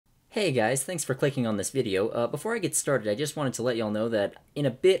Hey guys, thanks for clicking on this video. Before I get started, I just wanted to let y'all know that in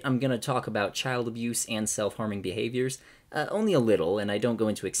a bit I'm going to talk about child abuse and self-harming behaviors. Only a little, and I don't go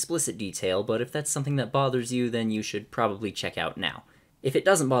into explicit detail, but if that's something that bothers you, then you should probably check out now. If it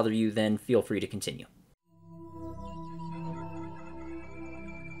doesn't bother you, then feel free to continue.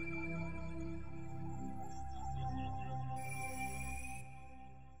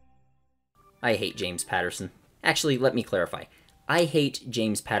 I hate James Patterson. Actually, let me clarify. I hate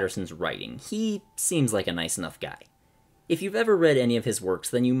James Patterson's writing. He seems like a nice enough guy. If you've ever read any of his works,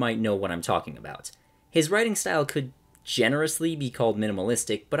 then you might know what I'm talking about. His writing style could generously be called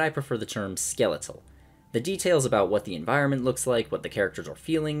minimalistic, but I prefer the term skeletal. The details about what the environment looks like, what the characters are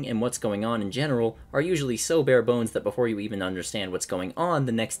feeling, and what's going on in general are usually so bare bones that before you even understand what's going on,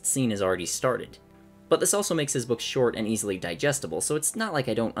 the next scene has already started. But this also makes his books short and easily digestible, so it's not like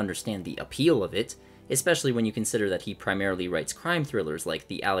I don't understand the appeal of it, especially when you consider that he primarily writes crime thrillers like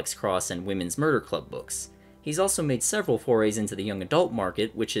the Alex Cross and Women's Murder Club books. He's also made several forays into the young adult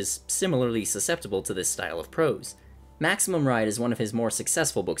market, which is similarly susceptible to this style of prose. Maximum Ride is one of his more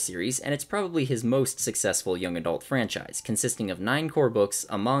successful book series, and it's probably his most successful young adult franchise, consisting of 9 core books,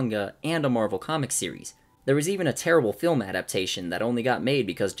 a manga, and a Marvel Comics series. There was even a terrible film adaptation that only got made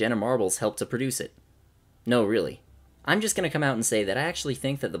because Jenna Marbles helped to produce it. No, really. I'm just going to come out and say that I actually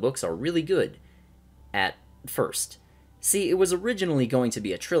think that the books are really good. At first. See, it was originally going to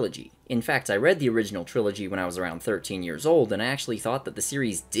be a trilogy. In fact, I read the original trilogy when I was around 13 years old, and I actually thought that the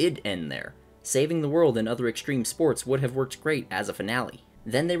series did end there. Saving the World and Other Extreme Sports would have worked great as a finale.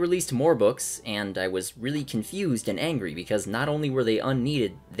 Then they released more books, and I was really confused and angry because not only were they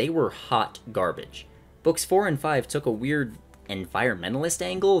unneeded, they were hot garbage. Books 4 and 5 took a weird environmentalist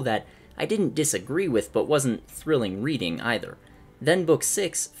angle that I didn't disagree with but wasn't thrilling reading either. Then book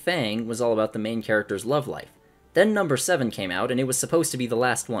 6, Fang, was all about the main character's love life. Then number 7 came out and it was supposed to be the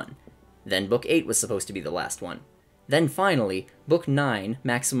last one. Then book 8 was supposed to be the last one. Then finally, book 9,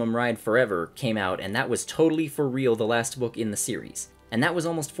 Maximum Ride Forever, came out and that was totally for real the last book in the series. And that was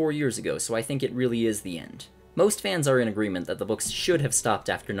almost 4 years ago, so I think it really is the end. Most fans are in agreement that the books should have stopped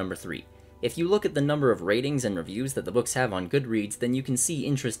after number 3. If you look at the number of ratings and reviews that the books have on Goodreads, then you can see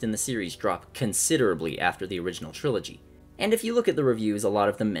interest in the series drop considerably after the original trilogy. And if you look at the reviews, a lot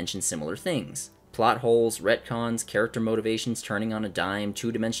of them mention similar things. Plot holes, retcons, character motivations turning on a dime,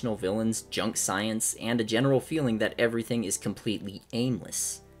 two-dimensional villains, junk science, and a general feeling that everything is completely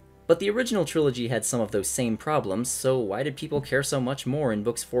aimless. But the original trilogy had some of those same problems, so why did people care so much more in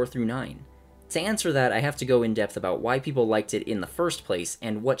books 4 through 9? To answer that, I have to go in depth about why people liked it in the first place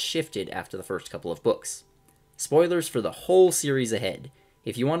and what shifted after the first couple of books. Spoilers for the whole series ahead.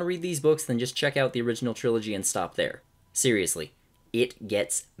 If you want to read these books, then just check out the original trilogy and stop there. Seriously, it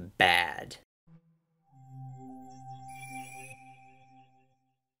gets bad.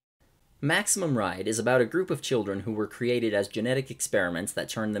 Maximum Ride is about a group of children who were created as genetic experiments that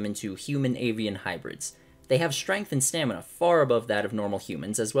turned them into human-avian hybrids. They have strength and stamina far above that of normal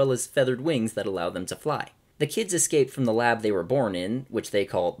humans, as well as feathered wings that allow them to fly. The kids escape from the lab they were born in, which they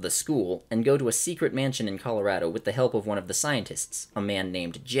call the school, and go to a secret mansion in Colorado with the help of one of the scientists, a man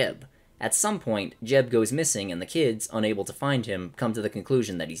named Jeb. At some point, Jeb goes missing and the kids, unable to find him, come to the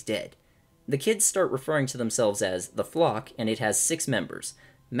conclusion that he's dead. The kids start referring to themselves as the Flock, and it has 6 members.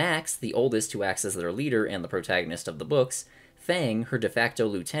 Max, the oldest who acts as their leader and the protagonist of the books, Fang, her de facto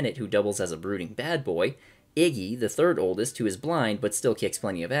lieutenant who doubles as a brooding bad boy, Iggy, the 3rd oldest who is blind but still kicks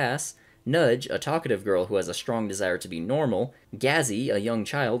plenty of ass, Nudge, a talkative girl who has a strong desire to be normal, Gazzy, a young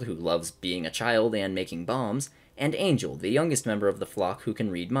child who loves being a child and making bombs, and Angel, the youngest member of the Flock who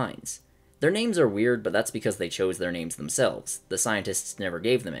can read minds. Their names are weird, but that's because they chose their names themselves. The scientists never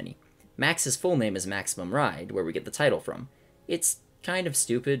gave them any. Max's full name is Maximum Ride, where we get the title from. It's kind of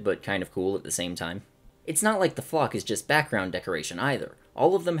stupid, but kind of cool at the same time. It's not like the Flock is just background decoration either.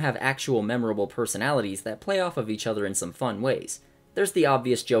 All of them have actual memorable personalities that play off of each other in some fun ways. There's the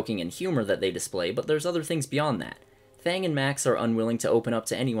obvious joking and humor that they display, but there's other things beyond that. Fang and Max are unwilling to open up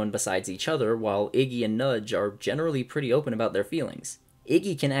to anyone besides each other, while Iggy and Nudge are generally pretty open about their feelings.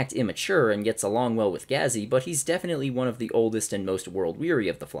 Iggy can act immature and gets along well with Gazzy, but he's definitely one of the oldest and most world-weary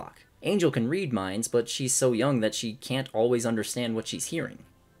of the Flock. Angel can read minds, but she's so young that she can't always understand what she's hearing.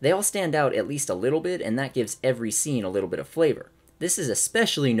 They all stand out at least a little bit, and that gives every scene a little bit of flavor. This is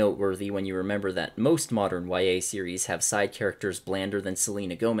especially noteworthy when you remember that most modern YA series have side characters blander than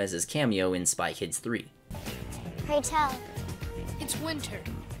Selena Gomez's cameo in Spy Kids 3. Pray tell. It's winter.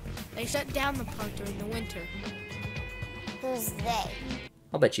 They shut down the park during the winter. Who's they?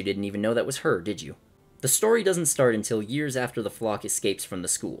 I'll bet you didn't even know that was her, did you? The story doesn't start until years after the Flock escapes from the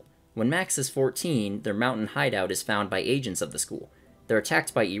school. When Max is 14, their mountain hideout is found by agents of the school. They're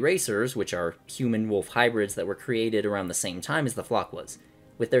attacked by erasers, which are human-wolf hybrids that were created around the same time as the flock was.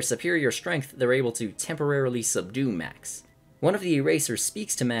 With their superior strength, they're able to temporarily subdue Max. One of the erasers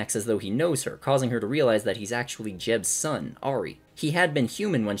speaks to Max as though he knows her, causing her to realize that he's actually Jeb's son, Ari. He had been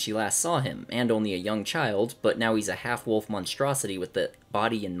human when she last saw him, and only a young child, but now he's a half-wolf monstrosity with the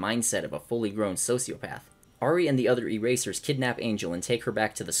body and mindset of a fully grown sociopath. Ari and the other erasers kidnap Angel and take her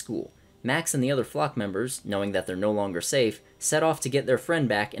back to the school. Max and the other flock members, knowing that they're no longer safe, set off to get their friend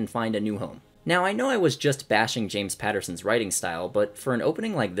back and find a new home. Now, I know I was just bashing James Patterson's writing style, but for an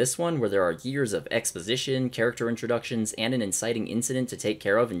opening like this one, where there are years of exposition, character introductions, and an inciting incident to take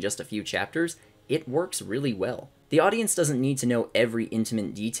care of in just a few chapters, it works really well. The audience doesn't need to know every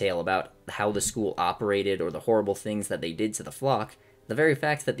intimate detail about how the school operated or the horrible things that they did to the flock. The very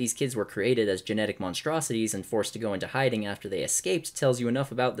fact that these kids were created as genetic monstrosities and forced to go into hiding after they escaped tells you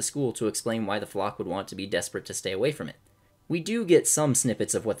enough about the school to explain why the flock would want to be desperate to stay away from it. We do get some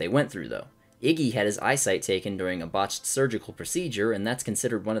snippets of what they went through, though. Iggy had his eyesight taken during a botched surgical procedure, and that's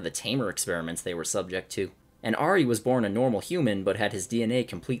considered one of the tamer experiments they were subject to. And Ari was born a normal human, but had his DNA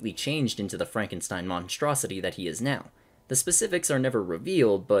completely changed into the Frankenstein monstrosity that he is now. The specifics are never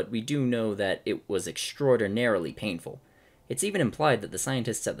revealed, but we do know that it was extraordinarily painful. It's even implied that the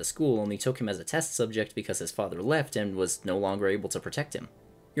scientists at the school only took him as a test subject because his father left and was no longer able to protect him.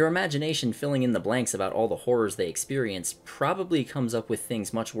 Your imagination filling in the blanks about all the horrors they experienced probably comes up with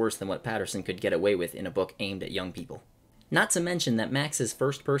things much worse than what Patterson could get away with in a book aimed at young people. Not to mention that Max's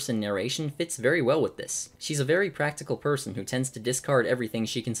first-person narration fits very well with this. She's a very practical person who tends to discard everything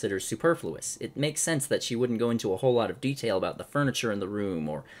she considers superfluous. It makes sense that she wouldn't go into a whole lot of detail about the furniture in the room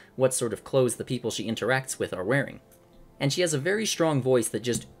or what sort of clothes the people she interacts with are wearing. And she has a very strong voice that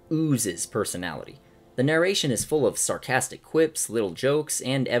just oozes personality. The narration is full of sarcastic quips, little jokes,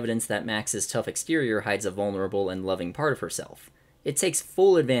 and evidence that Max's tough exterior hides a vulnerable and loving part of herself. It takes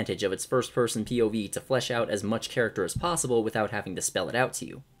full advantage of its first-person POV to flesh out as much character as possible without having to spell it out to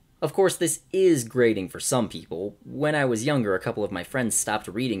you. Of course, this is grating for some people. When I was younger, a couple of my friends stopped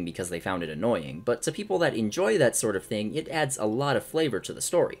reading because they found it annoying, but to people that enjoy that sort of thing, it adds a lot of flavor to the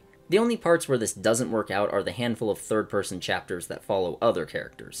story. The only parts where this doesn't work out are the handful of third-person chapters that follow other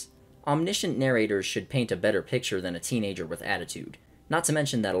characters. Omniscient narrators should paint a better picture than a teenager with attitude. Not to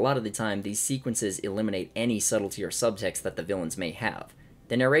mention that a lot of the time, these sequences eliminate any subtlety or subtext that the villains may have.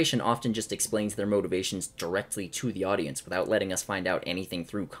 The narration often just explains their motivations directly to the audience without letting us find out anything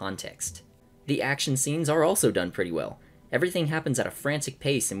through context. The action scenes are also done pretty well. Everything happens at a frantic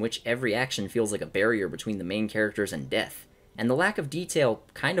pace in which every action feels like a barrier between the main characters and death. And the lack of detail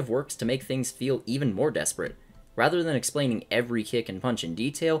kind of works to make things feel even more desperate. Rather than explaining every kick and punch in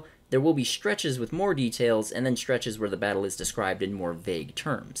detail, there will be stretches with more details, and then stretches where the battle is described in more vague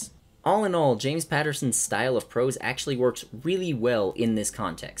terms. All in all, James Patterson's style of prose actually works really well in this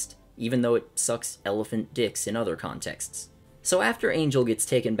context, even though it sucks elephant dicks in other contexts. So after Angel gets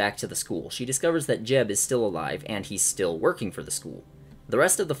taken back to the school, she discovers that Jeb is still alive, and he's still working for the school. The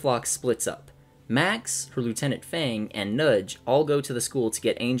rest of the flock splits up. Max, her Lieutenant Fang, and Nudge all go to the school to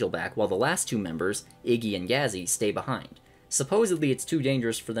get Angel back, while the last two members, Iggy and Gazzy, stay behind. Supposedly it's too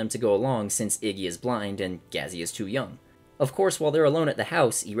dangerous for them to go along since Iggy is blind and Gazzy is too young. Of course, while they're alone at the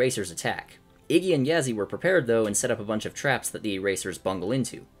house, erasers attack. Iggy and Gazzy were prepared though and set up a bunch of traps that the erasers bungle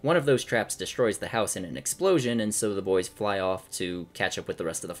into. One of those traps destroys the house in an explosion, and so the boys fly off to catch up with the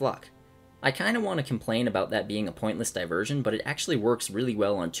rest of the flock. I kinda want to complain about that being a pointless diversion, but it actually works really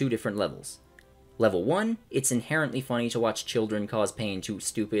well on two different levels. Level 1, it's inherently funny to watch children cause pain to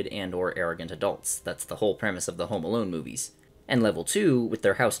stupid and or arrogant adults. That's the whole premise of the Home Alone movies. And level 2, with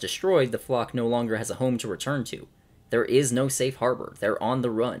their house destroyed, the flock no longer has a home to return to. There is no safe harbor, they're on the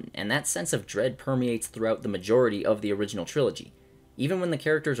run, and that sense of dread permeates throughout the majority of the original trilogy. Even when the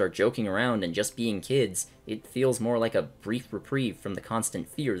characters are joking around and just being kids, it feels more like a brief reprieve from the constant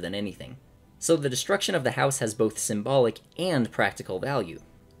fear than anything. So the destruction of the house has both symbolic and practical value.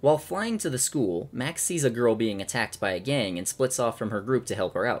 While flying to the school, Max sees a girl being attacked by a gang and splits off from her group to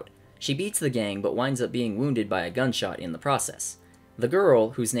help her out. She beats the gang, but winds up being wounded by a gunshot in the process. The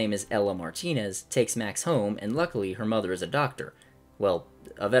girl, whose name is Ella Martinez, takes Max home, and luckily her mother is a doctor. Well,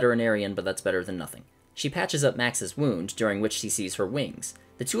 a veterinarian, but that's better than nothing. She patches up Max's wound, during which she sees her wings.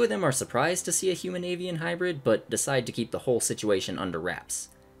 The two of them are surprised to see a human-avian hybrid, but decide to keep the whole situation under wraps.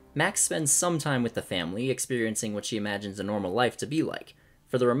 Max spends some time with the family, experiencing what she imagines a normal life to be like.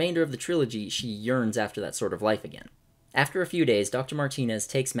 For the remainder of the trilogy, she yearns after that sort of life again. After a few days, Dr. Martinez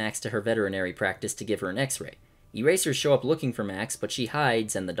takes Max to her veterinary practice to give her an x-ray. Erasers show up looking for Max, but she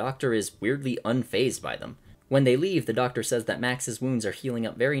hides, and the doctor is weirdly unfazed by them. When they leave, the doctor says that Max's wounds are healing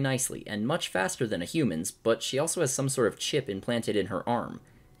up very nicely, and much faster than a human's, but she also has some sort of chip implanted in her arm,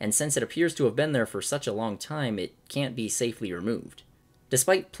 and since it appears to have been there for such a long time, it can't be safely removed.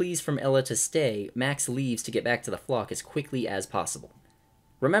 Despite pleas from Ella to stay, Max leaves to get back to the flock as quickly as possible.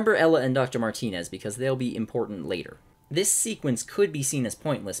 Remember Ella and Dr. Martinez because they'll be important later. This sequence could be seen as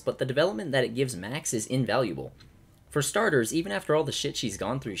pointless, but the development that it gives Max is invaluable. For starters, even after all the shit she's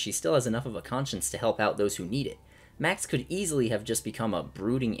gone through, she still has enough of a conscience to help out those who need it. Max could easily have just become a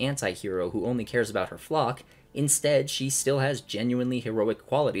brooding anti-hero who only cares about her flock. Instead, she still has genuinely heroic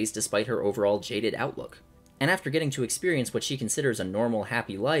qualities despite her overall jaded outlook. And after getting to experience what she considers a normal,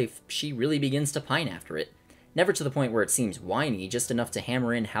 happy life, she really begins to pine after it. Never to the point where it seems whiny, just enough to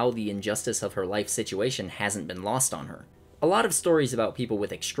hammer in how the injustice of her life situation hasn't been lost on her. A lot of stories about people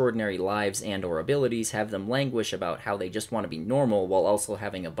with extraordinary lives and/or abilities have them languish about how they just want to be normal while also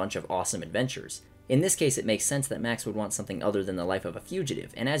having a bunch of awesome adventures. In this case, it makes sense that Max would want something other than the life of a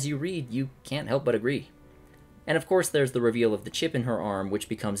fugitive, and as you read, you can't help but agree. And of course, there's the reveal of the chip in her arm, which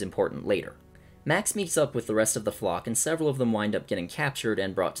becomes important later. Max meets up with the rest of the flock, and several of them wind up getting captured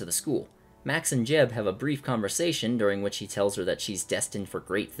and brought to the school. Max and Jeb have a brief conversation during which he tells her that she's destined for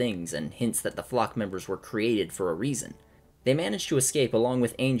great things and hints that the flock members were created for a reason. They manage to escape along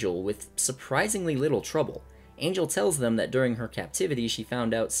with Angel with surprisingly little trouble. Angel tells them that during her captivity she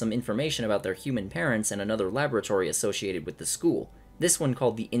found out some information about their human parents and another laboratory associated with the school, this one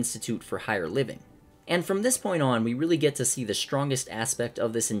called the Institute for Higher Living. And from this point on, we really get to see the strongest aspect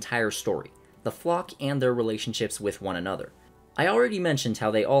of this entire story, the flock and their relationships with one another. I already mentioned how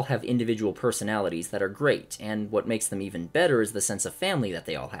they all have individual personalities that are great, and what makes them even better is the sense of family that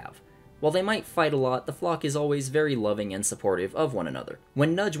they all have. While they might fight a lot, the flock is always very loving and supportive of one another.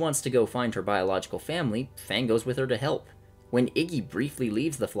 When Nudge wants to go find her biological family, Fang goes with her to help. When Iggy briefly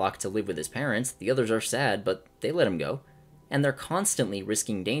leaves the flock to live with his parents, the others are sad, but they let him go. And they're constantly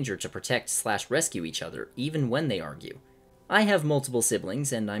risking danger to protect/rescue each other, even when they argue. I have multiple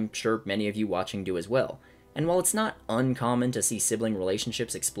siblings, and I'm sure many of you watching do as well. And while it's not uncommon to see sibling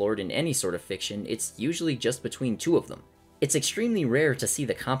relationships explored in any sort of fiction, it's usually just between two of them. It's extremely rare to see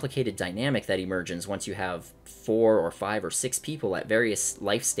the complicated dynamic that emerges once you have 4 or 5 or 6 people at various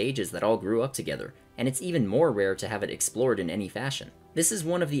life stages that all grew up together, and it's even more rare to have it explored in any fashion. This is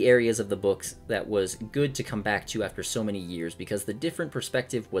one of the areas of the books that was good to come back to after so many years because the different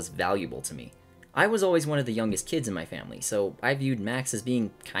perspective was valuable to me. I was always one of the youngest kids in my family, so I viewed Max as being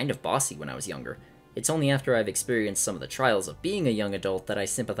kind of bossy when I was younger. It's only after I've experienced some of the trials of being a young adult that I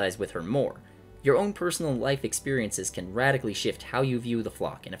sympathize with her more. Your own personal life experiences can radically shift how you view the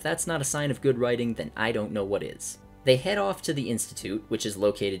flock, and if that's not a sign of good writing, then I don't know what is. They head off to the Institute, which is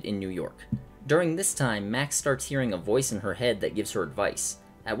located in New York. During this time, Max starts hearing a voice in her head that gives her advice.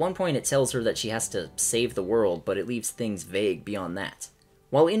 At one point it tells her that she has to save the world, but it leaves things vague beyond that.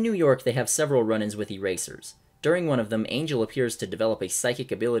 While in New York, they have several run-ins with erasers. During one of them, Angel appears to develop a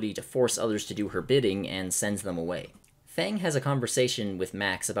psychic ability to force others to do her bidding and sends them away. Fang has a conversation with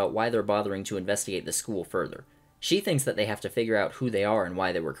Max about why they're bothering to investigate the school further. She thinks that they have to figure out who they are and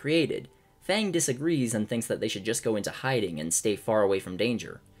why they were created. Fang disagrees and thinks that they should just go into hiding and stay far away from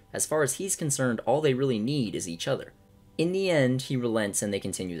danger. As far as he's concerned, all they really need is each other. In the end, he relents and they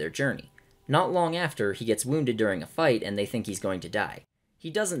continue their journey. Not long after, he gets wounded during a fight and they think he's going to die. He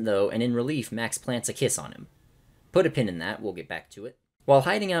doesn't though, and in relief, Max plants a kiss on him. Put a pin in that, we'll get back to it. While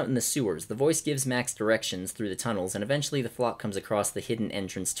hiding out in the sewers, the voice gives Max directions through the tunnels, and eventually the flock comes across the hidden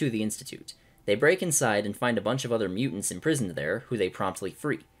entrance to the Institute. They break inside and find a bunch of other mutants imprisoned there, who they promptly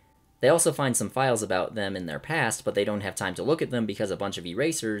free. They also find some files about them in their past, but they don't have time to look at them because a bunch of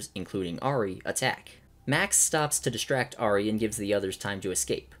erasers, including Ari, attack. Max stops to distract Ari and gives the others time to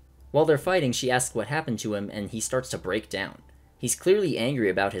escape. While they're fighting, she asks what happened to him, and he starts to break down. He's clearly angry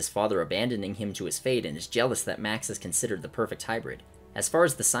about his father abandoning him to his fate and is jealous that Max is considered the perfect hybrid. As far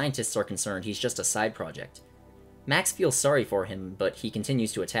as the scientists are concerned, he's just a side project. Max feels sorry for him, but he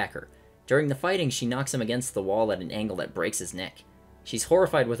continues to attack her. During the fighting, she knocks him against the wall at an angle that breaks his neck. She's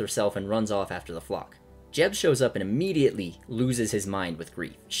horrified with herself and runs off after the flock. Jeb shows up and immediately loses his mind with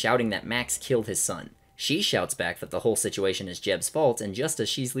grief, shouting that Max killed his son. She shouts back that the whole situation is Jeb's fault, and just as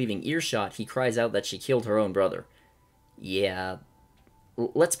she's leaving earshot, he cries out that she killed her own brother. Yeah,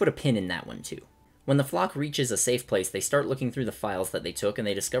 let's put a pin in that one too. When the flock reaches a safe place, they start looking through the files that they took, and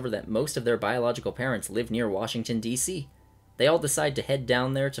they discover that most of their biological parents live near Washington, D.C. They all decide to head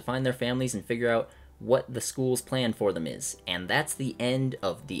down there to find their families and figure out what the school's plan for them is, and that's the end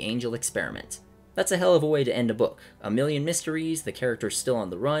of the Angel Experiment. That's a hell of a way to end a book. A million mysteries, the characters still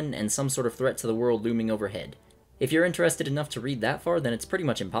on the run, and some sort of threat to the world looming overhead. If you're interested enough to read that far, then it's pretty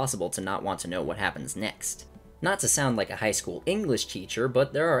much impossible to not want to know what happens next. Not to sound like a high school English teacher,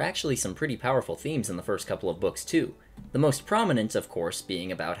 but there are actually some pretty powerful themes in the first couple of books too. The most prominent, of course,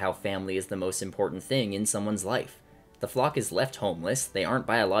 being about how family is the most important thing in someone's life. The flock is left homeless, they aren't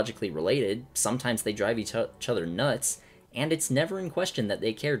biologically related, sometimes they drive each other nuts, and it's never in question that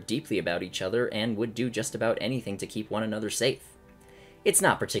they care deeply about each other and would do just about anything to keep one another safe. It's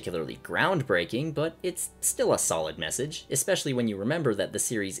not particularly groundbreaking, but it's still a solid message, especially when you remember that the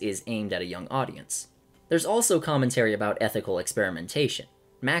series is aimed at a young audience. There's also commentary about ethical experimentation.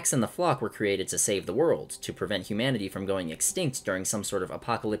 Max and the flock were created to save the world, to prevent humanity from going extinct during some sort of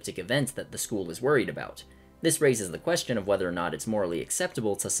apocalyptic event that the school is worried about. This raises the question of whether or not it's morally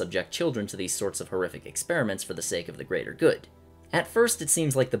acceptable to subject children to these sorts of horrific experiments for the sake of the greater good. At first, it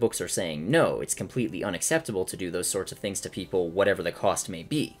seems like the books are saying, no, it's completely unacceptable to do those sorts of things to people, whatever the cost may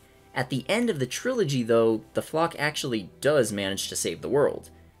be. At the end of the trilogy, though, the flock actually does manage to save the world.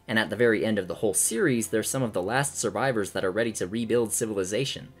 And at the very end of the whole series, they're some of the last survivors that are ready to rebuild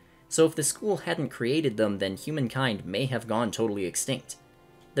civilization. So if the school hadn't created them, then humankind may have gone totally extinct.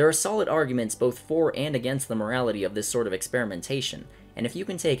 There are solid arguments both for and against the morality of this sort of experimentation, and if you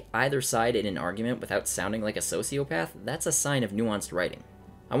can take either side in an argument without sounding like a sociopath, that's a sign of nuanced writing.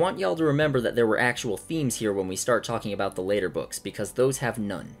 I want y'all to remember that there were actual themes here when we start talking about the later books, because those have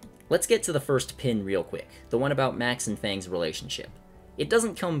none. Let's get to the first pin real quick, the one about Max and Fang's relationship. It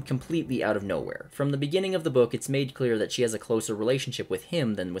doesn't come completely out of nowhere. From the beginning of the book, it's made clear that she has a closer relationship with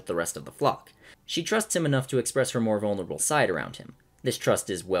him than with the rest of the flock. She trusts him enough to express her more vulnerable side around him. This trust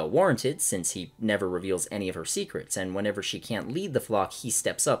is well warranted, since he never reveals any of her secrets, and whenever she can't lead the flock, he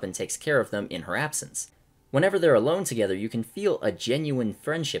steps up and takes care of them in her absence. Whenever they're alone together, you can feel a genuine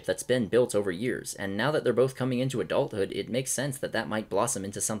friendship that's been built over years, and now that they're both coming into adulthood, it makes sense that that might blossom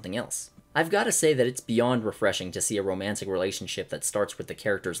into something else. I've gotta say that it's beyond refreshing to see a romantic relationship that starts with the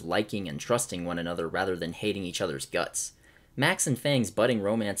characters liking and trusting one another rather than hating each other's guts. Max and Fang's budding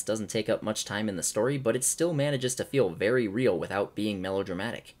romance doesn't take up much time in the story, but it still manages to feel very real without being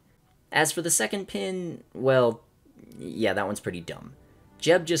melodramatic. As for the second pin, well, yeah, that one's pretty dumb.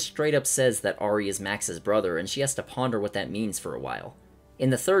 Jeb just straight up says that Ari is Max's brother, and she has to ponder what that means for a while. In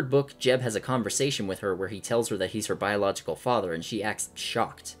the third book, Jeb has a conversation with her where he tells her that he's her biological father, and she acts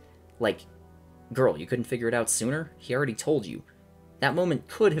shocked. Like, girl, you couldn't figure it out sooner? He already told you. That moment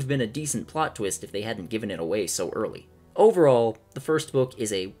could have been a decent plot twist if they hadn't given it away so early. Overall, the first book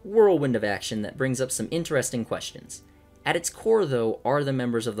is a whirlwind of action that brings up some interesting questions. At its core, though, are the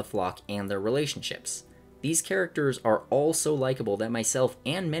members of the flock and their relationships. These characters are all so likable that myself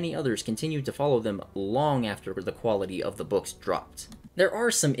and many others continued to follow them long after the quality of the books dropped. There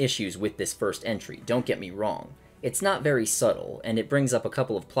are some issues with this first entry, don't get me wrong. It's not very subtle, and it brings up a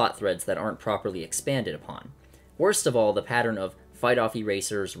couple of plot threads that aren't properly expanded upon. Worst of all, the pattern of fight off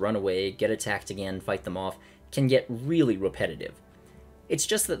erasers, run away, get attacked again, fight them off, can get really repetitive. It's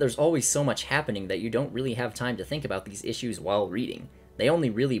just that there's always so much happening that you don't really have time to think about these issues while reading. They only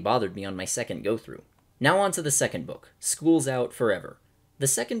really bothered me on my second go-through. Now on to the second book, School's Out Forever. The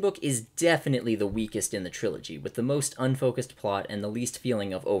second book is definitely the weakest in the trilogy, with the most unfocused plot and the least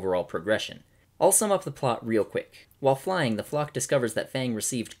feeling of overall progression. I'll sum up the plot real quick. While flying, the flock discovers that Fang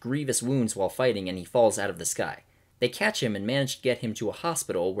received grievous wounds while fighting and he falls out of the sky. They catch him and manage to get him to a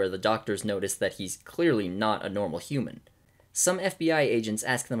hospital where the doctors notice that he's clearly not a normal human. Some FBI agents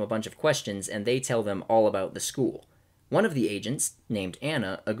ask them a bunch of questions and they tell them all about the school. One of the agents, named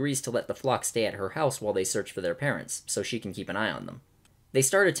Anna, agrees to let the flock stay at her house while they search for their parents, so she can keep an eye on them. They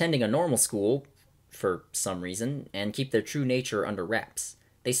start attending a normal school, for some reason, and keep their true nature under wraps.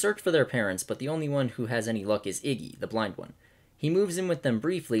 They search for their parents, but the only one who has any luck is Iggy, the blind one. He moves in with them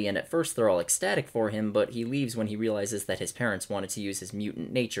briefly, and at first they're all ecstatic for him, but he leaves when he realizes that his parents wanted to use his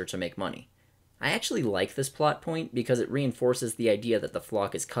mutant nature to make money. I actually like this plot point because it reinforces the idea that the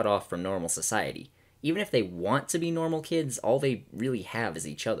flock is cut off from normal society. Even if they want to be normal kids, all they really have is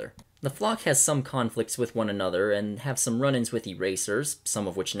each other. The flock has some conflicts with one another, and have some run-ins with erasers, some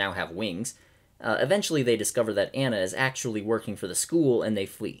of which now have wings. Eventually they discover that Anna is actually working for the school, and they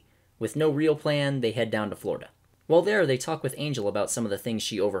flee. With no real plan, they head down to Florida. While there, they talk with Angel about some of the things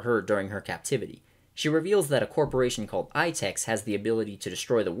she overheard during her captivity. She reveals that a corporation called ITEX has the ability to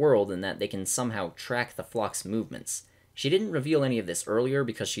destroy the world and that they can somehow track the flock's movements. She didn't reveal any of this earlier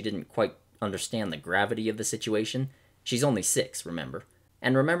because she didn't quite understand the gravity of the situation. She's only 6, remember.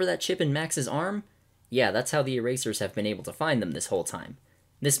 And remember that chip in Max's arm? Yeah, that's how the erasers have been able to find them this whole time.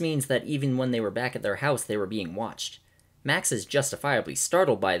 This means that even when they were back at their house, they were being watched. Max is justifiably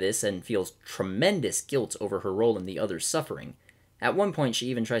startled by this and feels tremendous guilt over her role in the others' suffering. At one point, she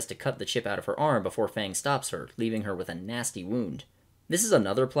even tries to cut the chip out of her arm before Fang stops her, leaving her with a nasty wound. This is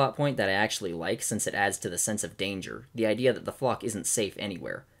another plot point that I actually like since it adds to the sense of danger, the idea that the flock isn't safe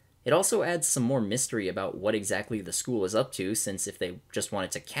anywhere. It also adds some more mystery about what exactly the school is up to, since if they just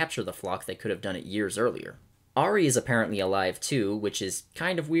wanted to capture the flock, they could have done it years earlier. Ari is apparently alive too, which is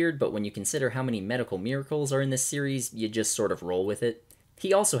kind of weird, but when you consider how many medical miracles are in this series, you just sort of roll with it.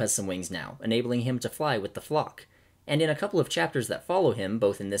 He also has some wings now, enabling him to fly with the flock. And in a couple of chapters that follow him,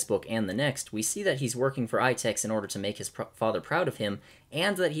 both in this book and the next, we see that he's working for ITEX in order to make his father proud of him,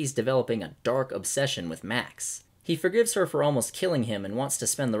 and that he's developing a dark obsession with Max. He forgives her for almost killing him and wants to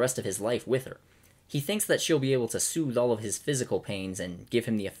spend the rest of his life with her. He thinks that she'll be able to soothe all of his physical pains and give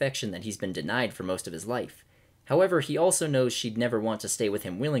him the affection that he's been denied for most of his life. However, he also knows she'd never want to stay with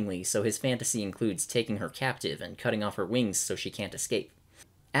him willingly, so his fantasy includes taking her captive and cutting off her wings so she can't escape.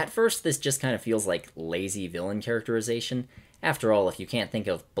 At first, this just kind of feels like lazy villain characterization. After all, if you can't think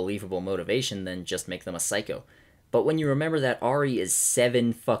of believable motivation, then just make them a psycho. But when you remember that Ari is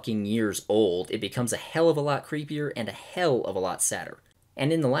 7 fucking years old, it becomes a hell of a lot creepier and a hell of a lot sadder.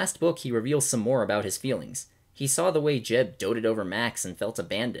 And in the last book, he reveals some more about his feelings. He saw the way Jeb doted over Max and felt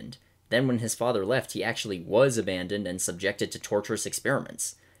abandoned. Then when his father left, he actually was abandoned and subjected to torturous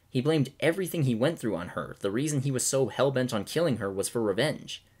experiments. He blamed everything he went through on her. The reason he was so hell-bent on killing her was for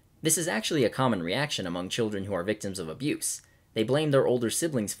revenge. This is actually a common reaction among children who are victims of abuse. They blame their older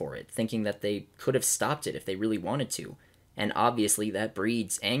siblings for it, thinking that they could have stopped it if they really wanted to. And obviously that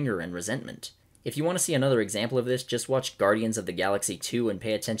breeds anger and resentment. If you want to see another example of this, just watch Guardians of the Galaxy 2 and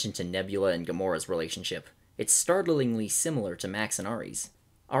pay attention to Nebula and Gamora's relationship. It's startlingly similar to Max and Ari's.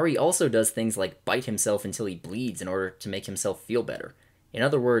 Ari also does things like bite himself until he bleeds in order to make himself feel better. In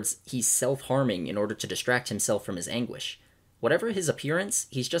other words, he's self-harming in order to distract himself from his anguish. Whatever his appearance,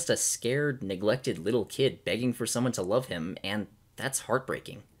 he's just a scared, neglected little kid begging for someone to love him, and that's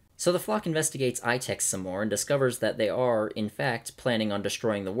heartbreaking. So the flock investigates ITEX some more and discovers that they are, in fact, planning on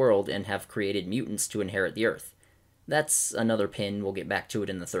destroying the world and have created mutants to inherit the Earth. That's another pin, we'll get back to it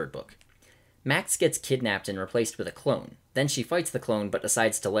in the third book. Max gets kidnapped and replaced with a clone. Then she fights the clone but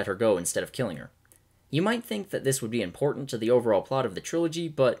decides to let her go instead of killing her. You might think that this would be important to the overall plot of the trilogy,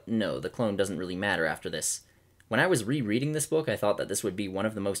 but no, the clone doesn't really matter after this. When I was rereading this book, I thought that this would be one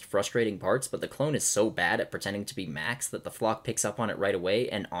of the most frustrating parts, but the clone is so bad at pretending to be Max that the flock picks up on it right away,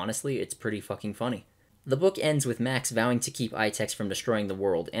 and honestly, it's pretty fucking funny. The book ends with Max vowing to keep ITEX from destroying the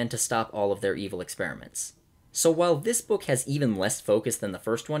world and to stop all of their evil experiments. So while this book has even less focus than the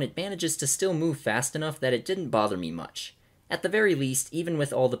first one, it manages to still move fast enough that it didn't bother me much. At the very least, even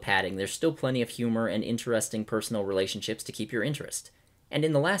with all the padding, there's still plenty of humor and interesting personal relationships to keep your interest. And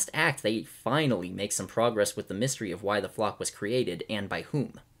in the last act, they finally make some progress with the mystery of why the flock was created and by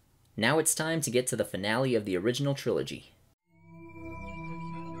whom. Now it's time to get to the finale of the original trilogy.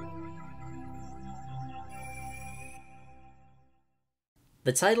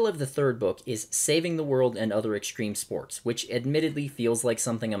 The title of the third book is Saving the World and Other Extreme Sports, which admittedly feels like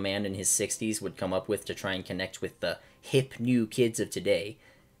something a man in his 60s would come up with to try and connect with the hip new kids of today.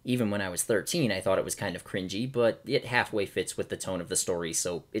 Even when I was 13, I thought it was kind of cringy, but it halfway fits with the tone of the story,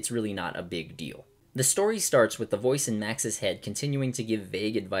 so it's really not a big deal. The story starts with the voice in Max's head continuing to give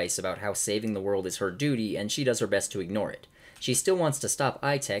vague advice about how saving the world is her duty, and she does her best to ignore it. She still wants to stop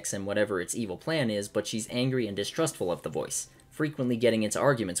ITEX and whatever its evil plan is, but she's angry and distrustful of the voice, frequently getting into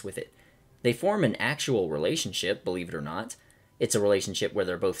arguments with it. They form an actual relationship, believe it or not. It's a relationship where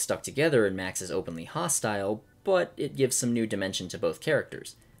they're both stuck together and Max is openly hostile, but it gives some new dimension to both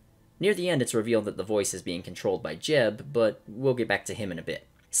characters. Near the end, it's revealed that the voice is being controlled by Jeb, but we'll get back to him in a bit.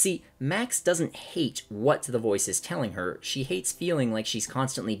 See, Max doesn't hate what the voice is telling her, she hates feeling like she's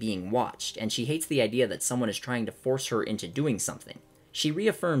constantly being watched, and she hates the idea that someone is trying to force her into doing something. She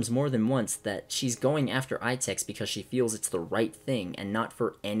reaffirms more than once that she's going after ITEX because she feels it's the right thing and not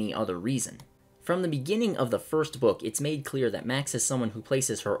for any other reason. From the beginning of the first book, it's made clear that Max is someone who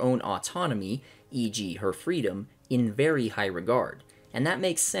places her own autonomy, e.g. her freedom, in very high regard. And that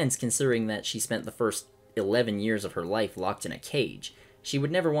makes sense considering that she spent the first 11 years of her life locked in a cage. She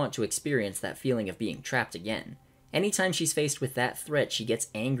would never want to experience that feeling of being trapped again. Anytime she's faced with that threat, she gets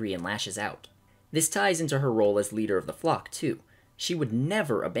angry and lashes out. This ties into her role as leader of the flock, too. She would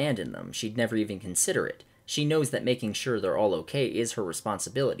never abandon them, she'd never even consider it. She knows that making sure they're all okay is her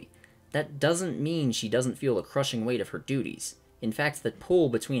responsibility. That doesn't mean she doesn't feel the crushing weight of her duties. In fact, the pull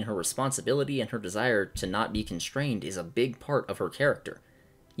between her responsibility and her desire to not be constrained is a big part of her character.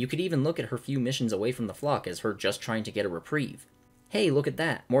 You could even look at her few missions away from the flock as her just trying to get a reprieve. Hey, look at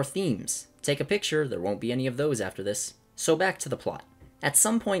that, more themes. Take a picture, there won't be any of those after this. So back to the plot. At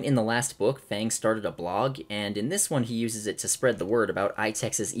some point in the last book, Fang started a blog, and in this one he uses it to spread the word about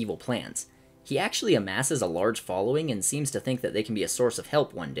ITEX's evil plans. He actually amasses a large following and seems to think that they can be a source of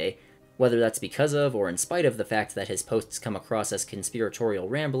help one day, whether that's because of or in spite of the fact that his posts come across as conspiratorial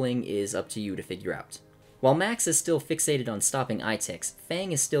rambling is up to you to figure out. While Max is still fixated on stopping ITEX,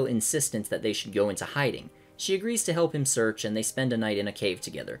 Fang is still insistent that they should go into hiding. She agrees to help him search, and they spend a night in a cave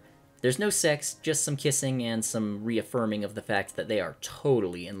together. There's no sex, just some kissing and some reaffirming of the fact that they are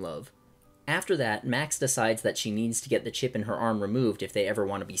totally in love. After that, Max decides that she needs to get the chip in her arm removed if they ever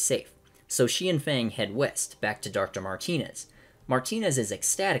want to be safe. So she and Fang head west, back to Dr. Martinez. Martinez is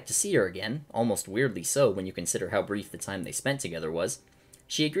ecstatic to see her again, almost weirdly so when you consider how brief the time they spent together was.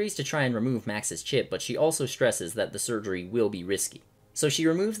 She agrees to try and remove Max's chip, but she also stresses that the surgery will be risky. So she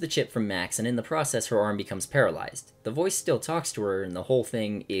removes the chip from Max, and in the process her arm becomes paralyzed. The voice still talks to her, and the whole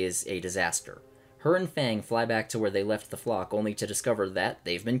thing is a disaster. Her and Fang fly back to where they left the flock, only to discover that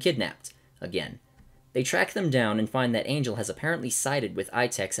they've been kidnapped. Again. They track them down and find that Angel has apparently sided with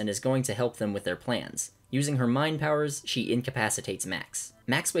ITEX and is going to help them with their plans. Using her mind powers, she incapacitates Max.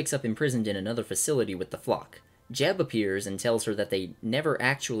 Max wakes up imprisoned in another facility with the flock. Jeb appears and tells her that they never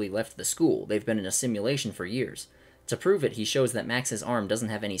actually left the school, they've been in a simulation for years. To prove it, he shows that Max's arm doesn't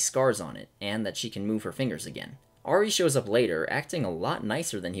have any scars on it, and that she can move her fingers again. Ari shows up later, acting a lot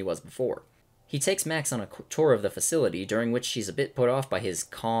nicer than he was before. He takes Max on a tour of the facility, during which she's a bit put off by his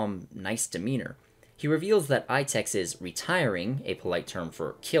calm, nice demeanor. He reveals that ITEX is retiring, a polite term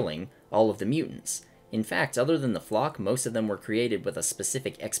for killing, all of the mutants. In fact, other than the flock, most of them were created with a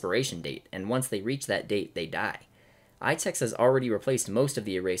specific expiration date, and once they reach that date, they die. ITEX has already replaced most of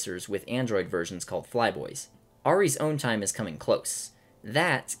the erasers with android versions called Flyboys. Ari's own time is coming close.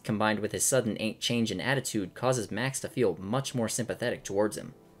 That, combined with his sudden change in attitude, causes Max to feel much more sympathetic towards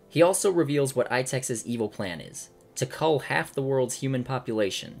him. He also reveals what ITEX's evil plan is: to cull half the world's human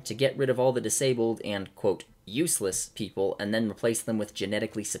population, to get rid of all the disabled and, quote, useless people, and then replace them with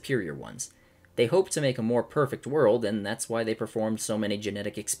genetically superior ones. They hope to make a more perfect world, and that's why they performed so many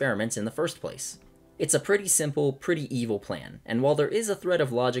genetic experiments in the first place. It's a pretty simple, pretty evil plan, and while there is a thread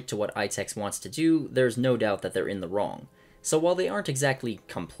of logic to what ITEX wants to do, there's no doubt that they're in the wrong. So while they aren't exactly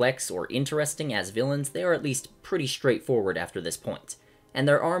complex or interesting as villains, they are at least pretty straightforward after this point, and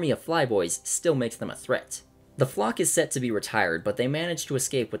their army of Flyboys still makes them a threat. The flock is set to be retired, but they manage to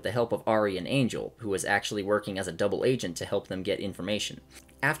escape with the help of Ari and Angel, who is actually working as a double agent to help them get information.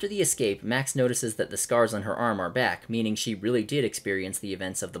 After the escape, Max notices that the scars on her arm are back, meaning she really did experience the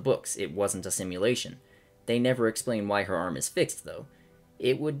events of the books. It wasn't a simulation. They never explain why her arm is fixed, though.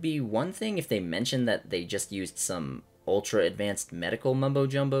 It would be one thing if they mentioned that they just used some ultra-advanced medical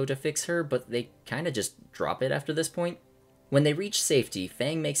mumbo-jumbo to fix her, but they kinda just drop it after this point. When they reach safety,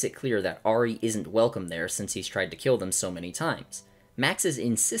 Fang makes it clear that Ari isn't welcome there since he's tried to kill them so many times. Max is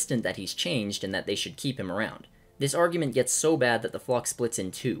insistent that he's changed and that they should keep him around. This argument gets so bad that the flock splits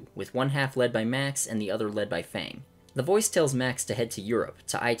in two, with one half led by Max and the other led by Fang. The voice tells Max to head to Europe,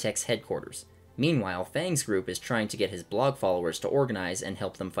 to ITEX headquarters. Meanwhile, Fang's group is trying to get his blog followers to organize and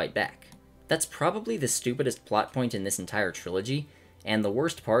help them fight back. That's probably the stupidest plot point in this entire trilogy, and the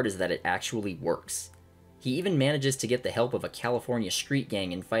worst part is that it actually works. He even manages to get the help of a California street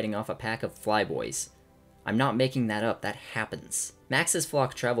gang in fighting off a pack of Flyboys. I'm not making that up, that happens. Max's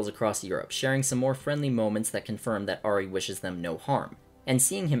flock travels across Europe, sharing some more friendly moments that confirm that Ari wishes them no harm. And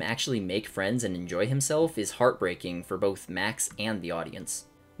seeing him actually make friends and enjoy himself is heartbreaking for both Max and the audience.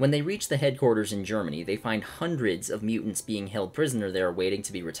 When they reach the headquarters in Germany, they find hundreds of mutants being held prisoner there waiting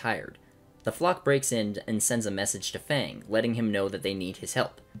to be retired. The flock breaks in and sends a message to Fang, letting him know that they need his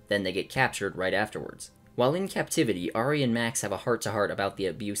help. Then they get captured right afterwards. While in captivity, Ari and Max have a heart-to-heart about the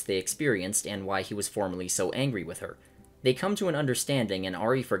abuse they experienced and why he was formerly so angry with her. They come to an understanding and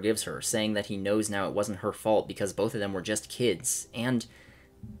Ari forgives her, saying that he knows now it wasn't her fault because both of them were just kids, and...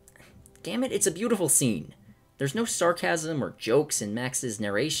 damn it, it's a beautiful scene. There's no sarcasm or jokes in Max's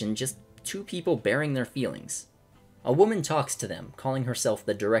narration, just two people bearing their feelings. A woman talks to them, calling herself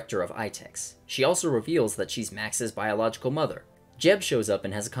the director of ITEX. She also reveals that she's Max's biological mother. Jeb shows up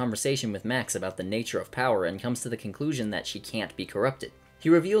and has a conversation with Max about the nature of power and comes to the conclusion that she can't be corrupted. He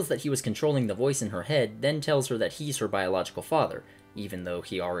reveals that he was controlling the voice in her head, then tells her that he's her biological father, even though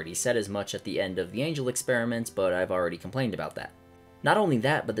he already said as much at the end of the Angel experiment, but I've already complained about that. Not only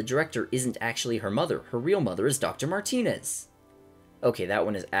that, but the director isn't actually her mother. Her real mother is Dr. Martinez. Okay, that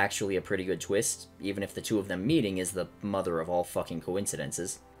one is actually a pretty good twist, even if the two of them meeting is the mother of all fucking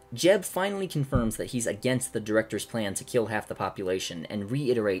coincidences. Jeb finally confirms that he's against the director's plan to kill half the population, and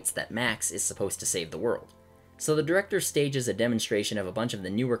reiterates that Max is supposed to save the world. So the director stages a demonstration of a bunch of the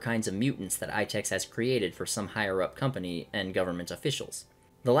newer kinds of mutants that ITEX has created for some higher-up company and government officials.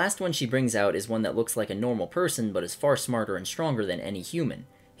 The last one she brings out is one that looks like a normal person, but is far smarter and stronger than any human.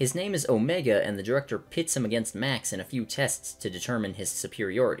 His name is Omega, and the director pits him against Max in a few tests to determine his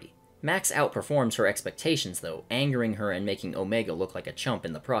superiority. Max outperforms her expectations though, angering her and making Omega look like a chump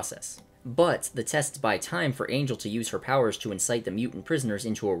in the process. But the tests buy time for Angel to use her powers to incite the mutant prisoners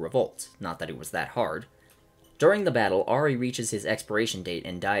into a revolt, not that it was that hard. During the battle, Ari reaches his expiration date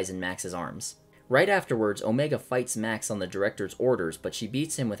and dies in Max's arms. Right afterwards, Omega fights Max on the director's orders, but she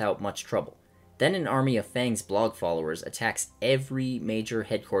beats him without much trouble. Then an army of Fang's blog followers attacks every major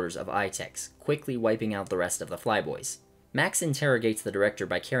headquarters of ITEX, quickly wiping out the rest of the Flyboys. Max interrogates the director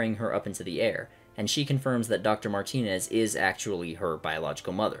by carrying her up into the air, and she confirms that Dr. Martinez is actually her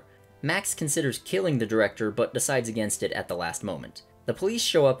biological mother. Max considers killing the director, but decides against it at the last moment. The police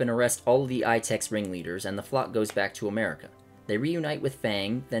show up and arrest all of the ITEX ringleaders, and the flock goes back to America. They reunite with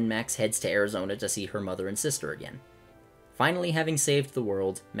Fang, then Max heads to Arizona to see her mother and sister again. Finally having saved the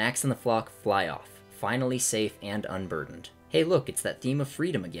world, Max and the flock fly off, finally safe and unburdened. Hey look, it's that theme of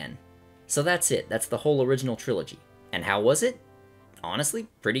freedom again. So that's it, that's the whole original trilogy. And how was it? Honestly,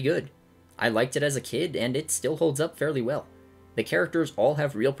 pretty good. I liked it as a kid, and it still holds up fairly well. The characters all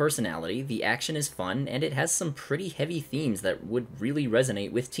have real personality, the action is fun, and it has some pretty heavy themes that would really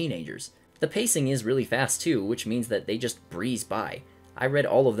resonate with teenagers. The pacing is really fast too, which means that they just breeze by. I read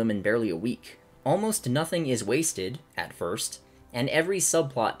all of them in barely a week. Almost nothing is wasted, at first, and every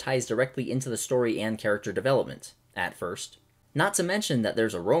subplot ties directly into the story and character development, at first. Not to mention that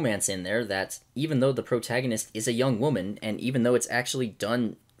there's a romance in there that, even though the protagonist is a young woman, and even though it's actually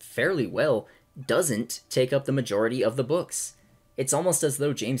done fairly well, doesn't take up the majority of the books. It's almost as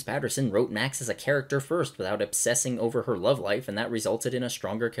though James Patterson wrote Max as a character first without obsessing over her love life, and that resulted in a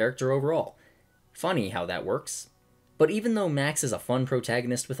stronger character overall. Funny how that works. But even though Max is a fun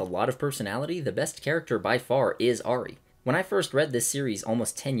protagonist with a lot of personality, the best character by far is Ari. When I first read this series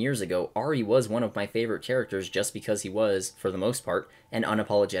almost 10 years ago, Ari was one of my favorite characters just because he was, for the most part, an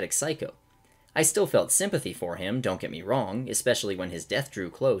unapologetic psycho. I still felt sympathy for him, don't get me wrong, especially when his death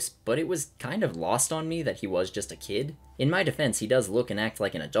drew close, but it was kind of lost on me that he was just a kid. In my defense, he does look and act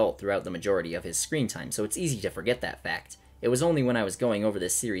like an adult throughout the majority of his screen time, so it's easy to forget that fact. It was only when I was going over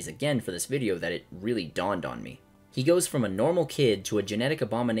this series again for this video that it really dawned on me. He goes from a normal kid to a genetic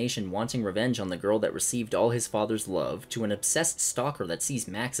abomination wanting revenge on the girl that received all his father's love, to an obsessed stalker that sees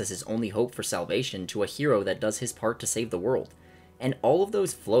Max as his only hope for salvation, to a hero that does his part to save the world. And all of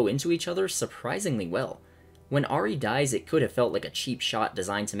those flow into each other surprisingly well. When Ari dies, it could have felt like a cheap shot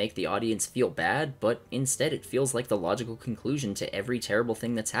designed to make the audience feel bad, but instead it feels like the logical conclusion to every terrible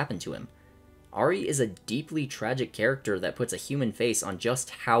thing that's happened to him. Ari is a deeply tragic character that puts a human face on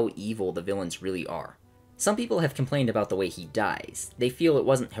just how evil the villains really are. Some people have complained about the way he dies. They feel it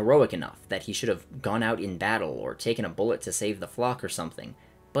wasn't heroic enough, that he should have gone out in battle or taken a bullet to save the flock or something.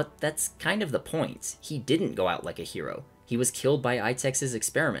 But that's kind of the point. He didn't go out like a hero. He was killed by ITEX's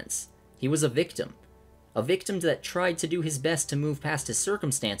experiments. He was a victim. A victim that tried to do his best to move past his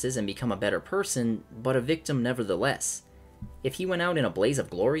circumstances and become a better person, but a victim nevertheless. If he went out in a blaze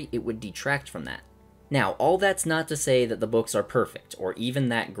of glory, it would detract from that. Now, all that's not to say that the books are perfect, or even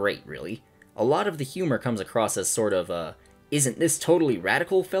that great, really. A lot of the humor comes across as sort of isn't this totally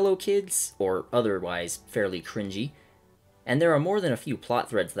radical, fellow kids? Or otherwise fairly cringy. And there are more than a few plot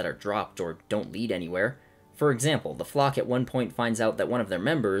threads that are dropped or don't lead anywhere. For example, the flock at one point finds out that one of their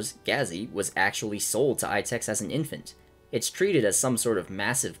members, Gazi, was actually sold to ITEX as an infant. It's treated as some sort of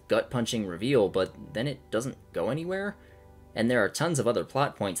massive gut-punching reveal, but then it doesn't go anywhere. And there are tons of other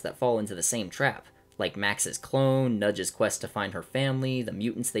plot points that fall into the same trap, like Max's clone, Nudge's quest to find her family, the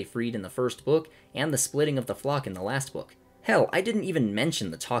mutants they freed in the first book, and the splitting of the flock in the last book. Hell, I didn't even mention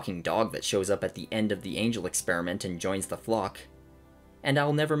the talking dog that shows up at the end of the Angel experiment and joins the flock. And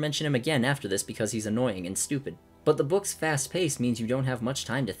I'll never mention him again after this because he's annoying and stupid. But the book's fast pace means you don't have much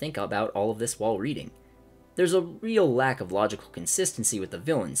time to think about all of this while reading. There's a real lack of logical consistency with the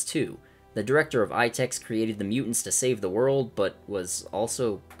villains, too. The director of ITEX created the mutants to save the world, but was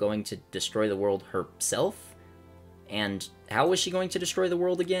also going to destroy the world herself? And how was she going to destroy the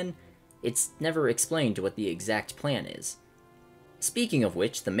world again? It's never explained what the exact plan is. Speaking of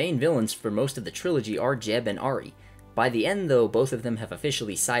which, the main villains for most of the trilogy are Jeb and Ari. By the end, though, both of them have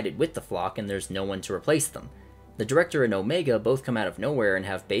officially sided with the flock and there's no one to replace them. The director and Omega both come out of nowhere and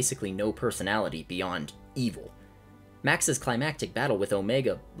have basically no personality beyond evil. Max's climactic battle with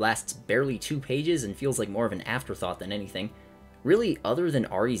Omega lasts barely 2 pages and feels like more of an afterthought than anything. Really, other than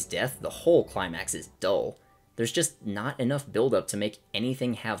Ari's death, the whole climax is dull. There's just not enough build-up to make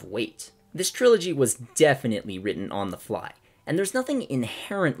anything have weight. This trilogy was definitely written on the fly, and there's nothing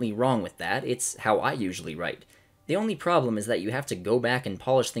inherently wrong with that. It's how I usually write. The only problem is that you have to go back and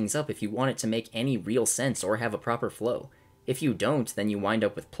polish things up if you want it to make any real sense or have a proper flow. If you don't, then you wind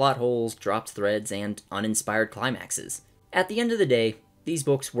up with plot holes, dropped threads, and uninspired climaxes. At the end of the day, these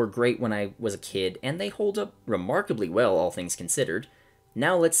books were great when I was a kid, and they hold up remarkably well, all things considered.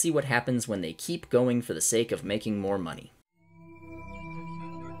 Now let's see what happens when they keep going for the sake of making more money.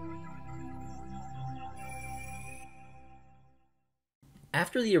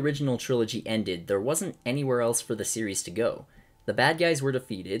 After the original trilogy ended, there wasn't anywhere else for the series to go. The bad guys were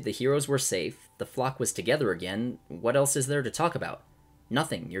defeated, the heroes were safe, the flock was together again. What else is there to talk about?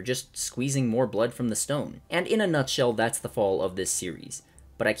 Nothing, you're just squeezing more blood from the stone. And in a nutshell, that's the fall of this series.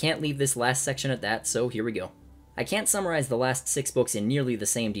 But I can't leave this last section at that, so here we go. I can't summarize the last 6 books in nearly the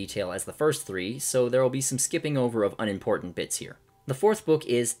same detail as the first 3, so there will be some skipping over of unimportant bits here. The 4th book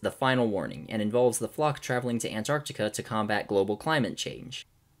is The Final Warning, and involves the flock traveling to Antarctica to combat global climate change.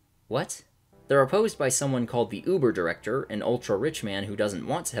 What? They're opposed by someone called the Uber Director, an ultra-rich man who doesn't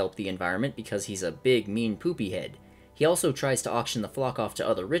want to help the environment because he's a big, mean poopy head. He also tries to auction the flock off to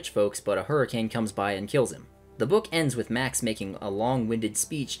other rich folks, but a hurricane comes by and kills him. The book ends with Max making a long-winded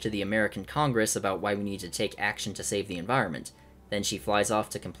speech to the American Congress about why we need to take action to save the environment. Then she flies off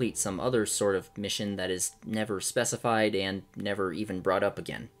to complete some other sort of mission that is never specified and never even brought up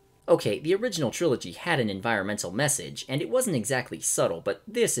again. Okay, the original trilogy had an environmental message, and it wasn't exactly subtle, but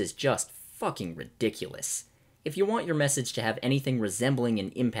this is just fucking ridiculous. If you want your message to have anything resembling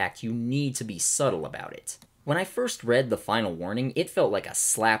an impact, you need to be subtle about it. When I first read The Final Warning, it felt like a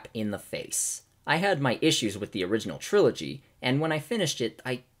slap in the face. I had my issues with the original trilogy, and when I finished it,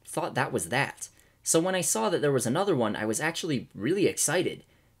 I thought that was that. So when I saw that there was another one, I was actually really excited.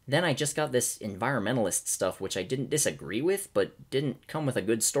 Then I just got this environmentalist stuff which I didn't disagree with, but didn't come with a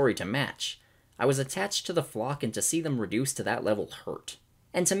good story to match. I was attached to the flock, and to see them reduced to that level hurt.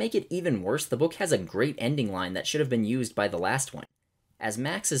 And to make it even worse, the book has a great ending line that should have been used by the last one. As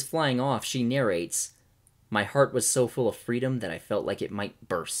Max is flying off, she narrates, "My heart was so full of freedom that I felt like it might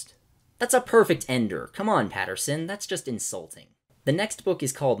burst." That's a perfect ender. Come on, Patterson, that's just insulting. The next book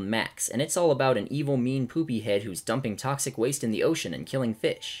is called Max, and it's all about an evil, mean poopy head who's dumping toxic waste in the ocean and killing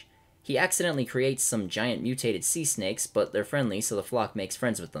fish. He accidentally creates some giant mutated sea snakes, but they're friendly, so the flock makes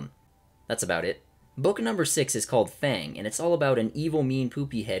friends with them. That's about it. Book number 6 is called Fang, and it's all about an evil, mean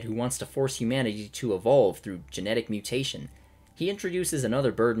poopy head who wants to force humanity to evolve through genetic mutation. He introduces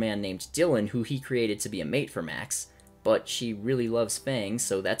another birdman named Dylan, who he created to be a mate for Max, but she really loves Fang,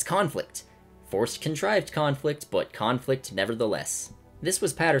 so that's conflict. Forced contrived conflict, but conflict nevertheless. This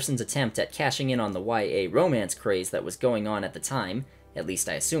was Patterson's attempt at cashing in on the YA romance craze that was going on at the time, at least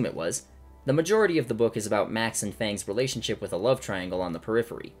I assume it was. The majority of the book is about Max and Fang's relationship with a love triangle on the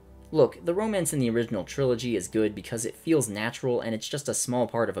periphery. Look, the romance in the original trilogy is good because it feels natural and it's just a small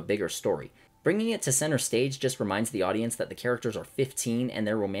part of a bigger story. Bringing it to center stage just reminds the audience that the characters are 15 and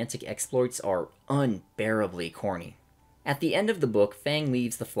their romantic exploits are unbearably corny. At the end of the book, Fang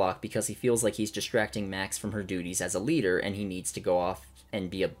leaves the flock because he feels like he's distracting Max from her duties as a leader and he needs to go off and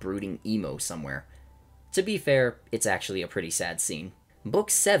be a brooding emo somewhere. To be fair, it's actually a pretty sad scene.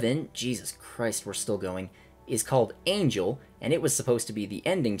 Book 7, Jesus Christ, we're still going, is called Angel, and it was supposed to be the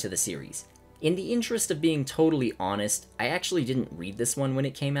ending to the series. In the interest of being totally honest, I actually didn't read this one when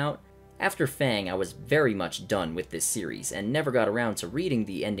it came out. After Fang, I was very much done with this series, and never got around to reading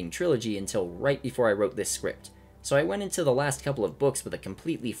the ending trilogy until right before I wrote this script. So I went into the last couple of books with a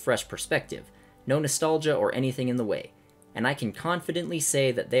completely fresh perspective, no nostalgia or anything in the way, and I can confidently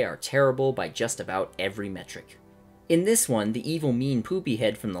say that they are terrible by just about every metric. In this one, the evil mean poopy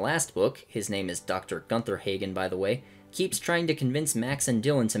head from the last book, his name is Dr. Gunther Hagen by the way, keeps trying to convince Max and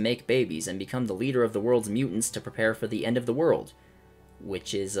Dylan to make babies and become the leader of the world's mutants to prepare for the end of the world.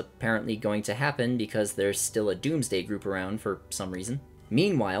 Which is apparently going to happen because there's still a doomsday group around for some reason.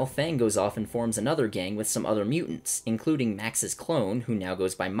 Meanwhile, Fang goes off and forms another gang with some other mutants, including Max's clone, who now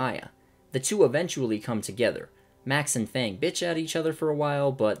goes by Maya. The two eventually come together. Max and Fang bitch at each other for a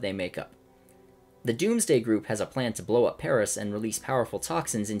while, but they make up. The Doomsday Group has a plan to blow up Paris and release powerful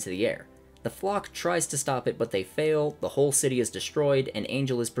toxins into the air. The flock tries to stop it, but they fail, the whole city is destroyed, and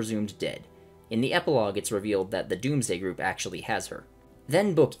Angel is presumed dead. In the epilogue, it's revealed that the Doomsday Group actually has her.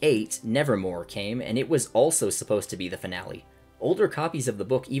 Then Book 8, Nevermore, came, and it was also supposed to be the finale. Older copies of the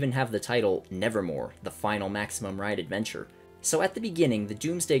book even have the title Nevermore, the final Maximum Ride adventure. So at the beginning, the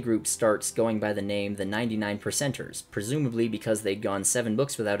Doomsday Group starts going by the name the 99%ers, presumably because they'd gone 7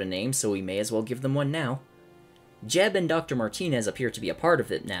 books without a name, so we may as well give them one now. Jeb and Dr. Martinez appear to be a part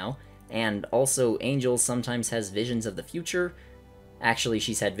of it now, and also Angel sometimes has visions of the future. Actually,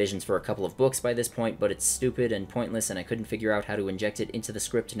 she's had visions for a couple of books by this point, but it's stupid and pointless and I couldn't figure out how to inject it into the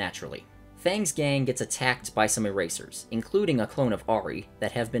script naturally. Fang's gang gets attacked by some erasers, including a clone of Ari,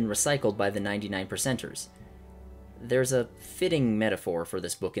 that have been recycled by the 99%ers. there's a fitting metaphor for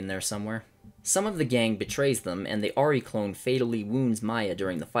this book in there somewhere. Some of the gang betrays them, and the Ari clone fatally wounds Maya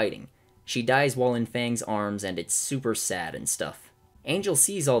during the fighting. She dies while in Fang's arms, and it's super sad and stuff. Angel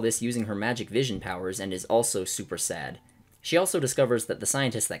sees all this using her magic vision powers and is also super sad. She also discovers that the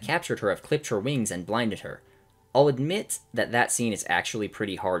scientists that captured her have clipped her wings and blinded her. I'll admit that that scene is actually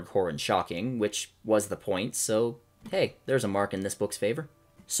pretty hardcore and shocking, which was the point, so hey, there's a mark in this book's favor.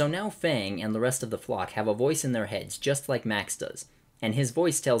 So now Fang and the rest of the flock have a voice in their heads just like Max does, and his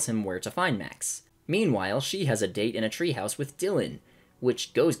voice tells him where to find Max. Meanwhile, she has a date in a treehouse with Dylan,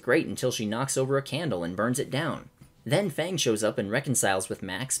 which goes great until she knocks over a candle and burns it down. Then Fang shows up and reconciles with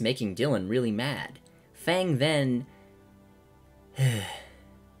Max, making Dylan really mad. Fang then...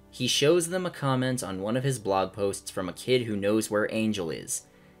 he shows them a comment on one of his blog posts from a kid who knows where Angel is.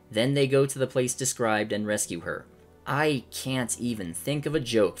 Then they go to the place described and rescue her. I can't even think of a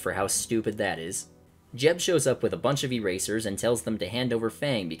joke for how stupid that is. Jeb shows up with a bunch of erasers and tells them to hand over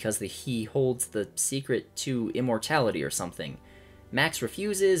Fang because he holds the secret to immortality or something. Max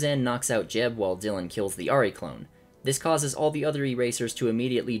refuses and knocks out Jeb while Dylan kills the Ari clone. This causes all the other erasers to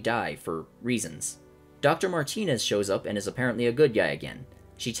immediately die for reasons. Dr. Martinez shows up and is apparently a good guy again.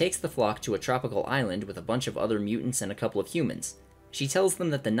 She takes the flock to a tropical island with a bunch of other mutants and a couple of humans. She tells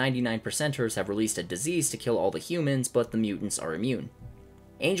them that the 99%ers have released a disease to kill all the humans, but the mutants are immune.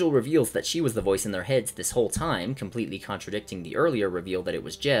 Angel reveals that she was the voice in their heads this whole time, completely contradicting the earlier reveal that it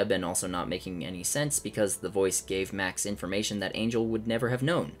was Jeb, and also not making any sense because the voice gave Max information that Angel would never have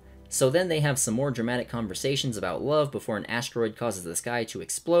known. So then they have some more dramatic conversations about love before an asteroid causes the sky to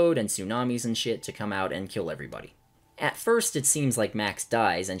explode and tsunamis and shit to come out and kill everybody. At first, it seems like Max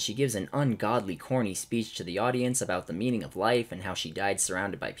dies, and she gives an ungodly corny speech to the audience about the meaning of life and how she died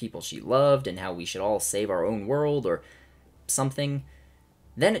surrounded by people she loved and how we should all save our own world or something.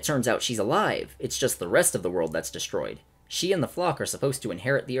 Then it turns out she's alive, it's just the rest of the world that's destroyed. She and the flock are supposed to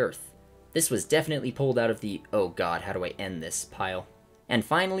inherit the Earth. This was definitely pulled out of the "oh god, how do I end this" pile. And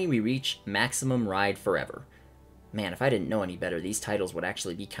finally we reach Maximum Ride Forever. Man, if I didn't know any better, these titles would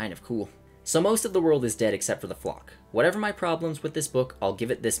actually be kind of cool. So most of the world is dead except for the flock. Whatever my problems with this book, I'll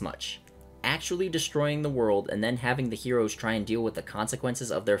give it this much. Actually destroying the world and then having the heroes try and deal with the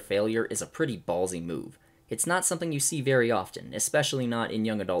consequences of their failure is a pretty ballsy move. It's not something you see very often, especially not in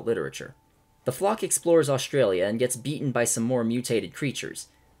young adult literature. The flock explores Australia and gets beaten by some more mutated creatures.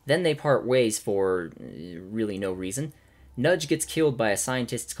 Then they part ways for really no reason. Nudge gets killed by a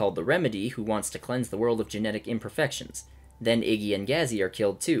scientist called the Remedy who wants to cleanse the world of genetic imperfections. Then Iggy and Gazzy are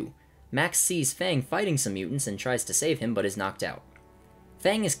killed too. Max sees Fang fighting some mutants and tries to save him but is knocked out.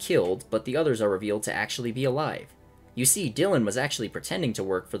 Fang is killed, but the others are revealed to actually be alive. You see, Dylan was actually pretending to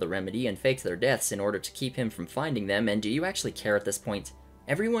work for the Remedy and faked their deaths in order to keep him from finding them, and do you actually care at this point?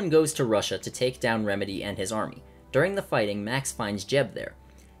 Everyone goes to Russia to take down Remedy and his army. During the fighting, Max finds Jeb there.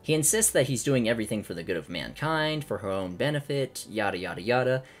 He insists that he's doing everything for the good of mankind, for her own benefit, yada yada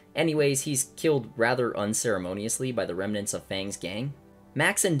yada. Anyways, he's killed rather unceremoniously by the remnants of Fang's gang.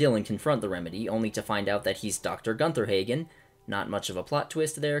 Max and Dylan confront the Remedy, only to find out that he's Dr. Gunther Hagen. Not much of a plot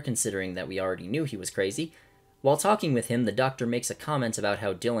twist there, considering that we already knew he was crazy. While talking with him, the doctor makes a comment about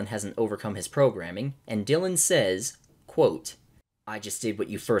how Dylan hasn't overcome his programming, and Dylan says, quote, "I just did what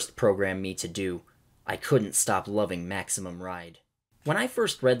you first programmed me to do. I couldn't stop loving Maximum Ride." When I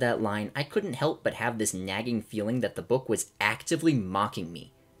first read that line, I couldn't help but have this nagging feeling that the book was actively mocking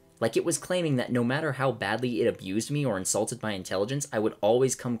me. Like it was claiming that no matter how badly it abused me or insulted my intelligence, I would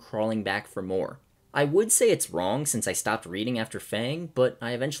always come crawling back for more. I would say it's wrong since I stopped reading after Fang, but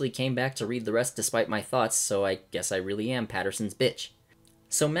I eventually came back to read the rest despite my thoughts, so I guess I really am Patterson's bitch.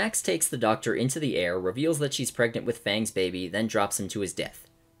 So Max takes the doctor into the air, reveals that she's pregnant with Fang's baby, then drops him to his death.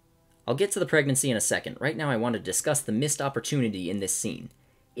 I'll get to the pregnancy in a second. Right now I want to discuss the missed opportunity in this scene.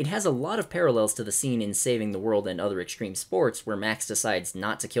 It has a lot of parallels to the scene in Saving the World and Other Extreme Sports where Max decides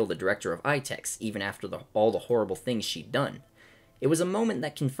not to kill the director of ITEX, even after all the horrible things she'd done. It was a moment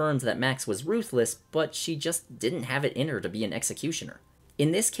that confirms that Max was ruthless, but she just didn't have it in her to be an executioner.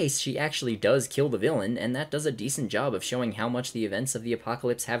 In this case, she actually does kill the villain, and that does a decent job of showing how much the events of the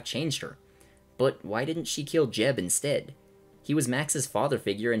apocalypse have changed her. But why didn't she kill Jeb instead? He was Max's father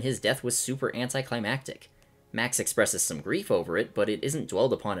figure, and his death was super anticlimactic. Max expresses some grief over it, but it isn't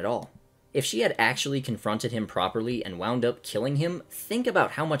dwelled upon at all. If she had actually confronted him properly and wound up killing him, think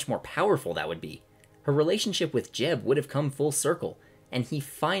about how much more powerful that would be. Her relationship with Jeb would have come full circle, and he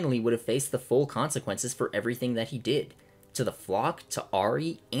finally would have faced the full consequences for everything that he did. To the flock, to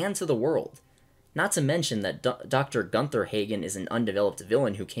Ari, and to the world. Not to mention that Dr. Gunther Hagen is an undeveloped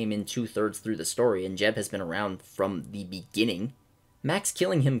villain who came in 2/3 through the story, and Jeb has been around from the beginning. Max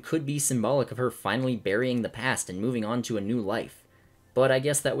killing him could be symbolic of her finally burying the past and moving on to a new life, but I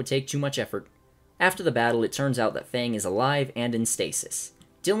guess that would take too much effort. After the battle, it turns out that Fang is alive and in stasis.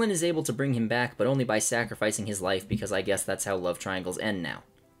 Dylan is able to bring him back, but only by sacrificing his life, because I guess that's how love triangles end now.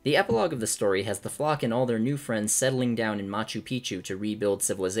 The epilogue of the story has the flock and all their new friends settling down in Machu Picchu to rebuild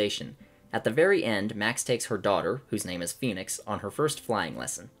civilization. At the very end, Max takes her daughter, whose name is Phoenix, on her first flying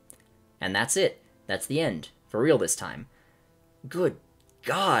lesson. And that's it. That's the end. For real this time. Good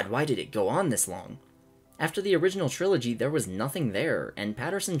God, why did it go on this long? After the original trilogy, there was nothing there, and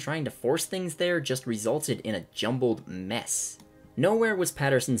Patterson trying to force things there just resulted in a jumbled mess. Nowhere was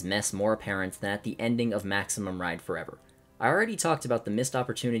Patterson's mess more apparent than at the ending of Maximum Ride Forever. I already talked about the missed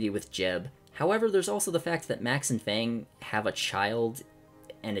opportunity with Jeb, however, there's also the fact that Max and Fang have a child,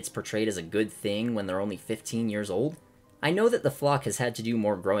 and it's portrayed as a good thing when they're only 15 years old. I know that the flock has had to do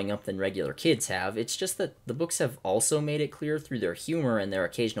more growing up than regular kids have, it's just that the books have also made it clear through their humor and their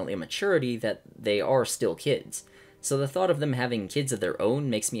occasional immaturity that they are still kids, so the thought of them having kids of their own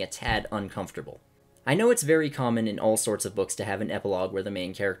makes me a tad uncomfortable. I know it's very common in all sorts of books to have an epilogue where the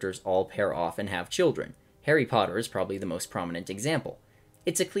main characters all pair off and have children. Harry Potter is probably the most prominent example.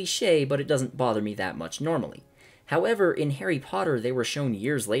 It's a cliche, but it doesn't bother me that much normally. However, in Harry Potter they were shown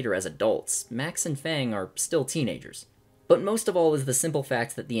years later as adults. Max and Fang are still teenagers. But most of all is the simple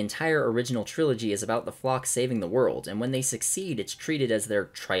fact that the entire original trilogy is about the flock saving the world, and when they succeed it's treated as their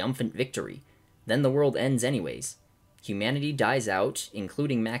triumphant victory. Then the world ends anyways. Humanity dies out,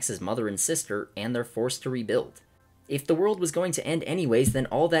 including Max's mother and sister, and they're forced to rebuild. If the world was going to end anyways, then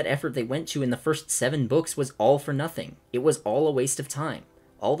all that effort they went to in the first 7 books was all for nothing. It was all a waste of time.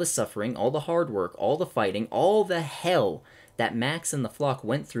 All the suffering, all the hard work, all the fighting, all the hell that Max and the flock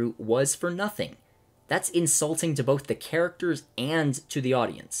went through was for nothing. That's insulting to both the characters and to the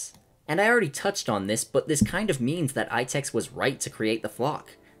audience. And I already touched on this, but this kind of means that ITEX was right to create the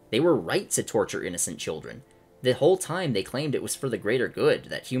flock. They were right to torture innocent children. The whole time they claimed it was for the greater good,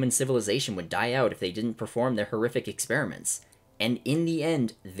 that human civilization would die out if they didn't perform their horrific experiments. And in the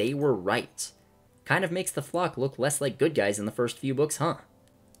end, they were right. Kind of makes the flock look less like good guys in the first few books, huh?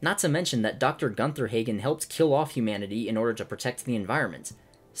 Not to mention that Dr. Gunther Hagen helped kill off humanity in order to protect the environment.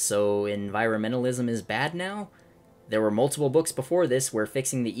 So environmentalism is bad now? There were multiple books before this where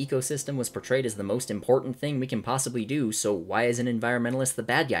fixing the ecosystem was portrayed as the most important thing we can possibly do, so why is an environmentalist the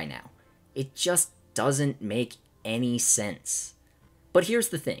bad guy now? It just doesn't make any sense. But here's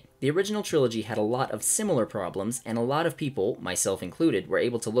the thing, the original trilogy had a lot of similar problems, and a lot of people, myself included, were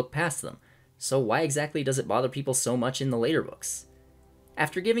able to look past them. So why exactly does it bother people so much in the later books?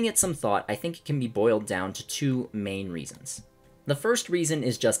 After giving it some thought, I think it can be boiled down to 2 main reasons. The first reason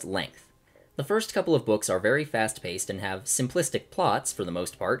is just length. The first couple of books are very fast-paced and have simplistic plots, for the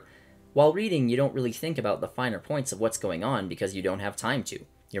most part. While reading, you don't really think about the finer points of what's going on because you don't have time to.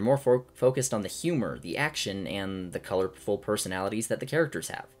 You're more focused on the humor, the action, and the colorful personalities that the characters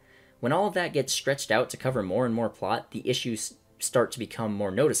have. When all of that gets stretched out to cover more and more plot, the issues start to become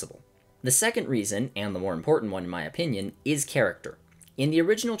more noticeable. The second reason, and the more important one in my opinion, is character. In the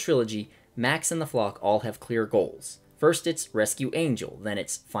original trilogy, Max and the flock all have clear goals. First it's rescue Angel, then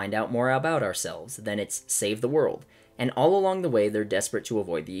it's find out more about ourselves, then it's save the world, and all along the way they're desperate to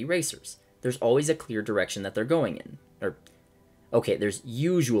avoid the erasers. There's always a clear direction that they're going in. There's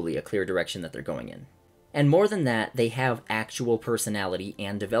usually a clear direction that they're going in. And more than that, they have actual personality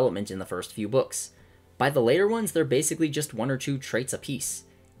and development in the first few books. By the later ones, they're basically just 1 or 2 traits apiece.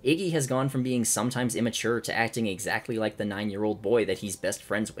 Iggy has gone from being sometimes immature to acting exactly like the 9-year-old boy that he's best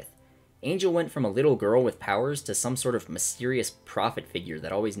friends with. Angel went from a little girl with powers to some sort of mysterious prophet figure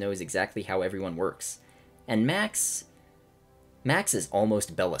that always knows exactly how everyone works. And Max is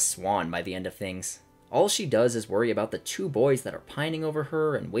almost Bella Swan by the end of things. All she does is worry about the 2 boys that are pining over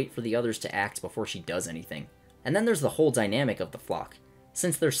her and wait for the others to act before she does anything. And then there's the whole dynamic of the flock.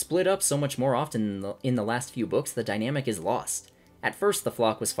 Since they're split up so much more often in the last few books, the dynamic is lost. At first, the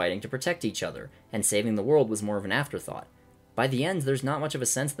flock was fighting to protect each other, and saving the world was more of an afterthought. By the end, there's not much of a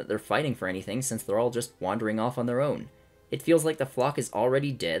sense that they're fighting for anything since they're all just wandering off on their own. It feels like the flock is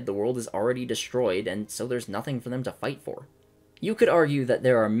already dead, the world is already destroyed, and so there's nothing for them to fight for. You could argue that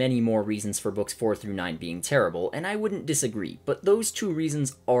there are many more reasons for books 4 through 9 being terrible, and I wouldn't disagree, but those 2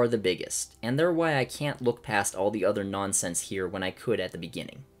 reasons are the biggest, and they're why I can't look past all the other nonsense here when I could at the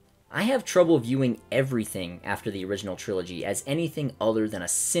beginning. I have trouble viewing everything after the original trilogy as anything other than a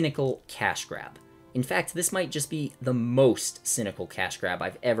cynical cash grab. In fact, this might just be the most cynical cash grab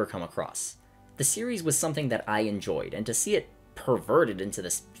I've ever come across. The series was something that I enjoyed, and to see it perverted into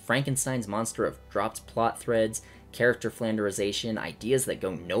this Frankenstein's monster of dropped plot threads, character flanderization, ideas that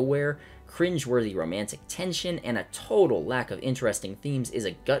go nowhere, cringeworthy romantic tension, and a total lack of interesting themes is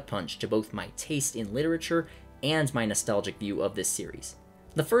a gut punch to both my taste in literature and my nostalgic view of this series.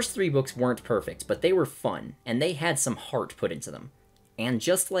 The first 3 books weren't perfect, but they were fun, and they had some heart put into them. And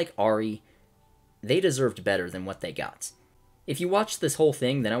just like Ari, they deserved better than what they got. If you watched this whole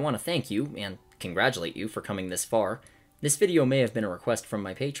thing, then I want to thank you, and congratulate you for coming this far. This video may have been a request from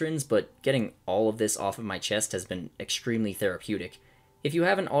my patrons, but getting all of this off of my chest has been extremely therapeutic. If you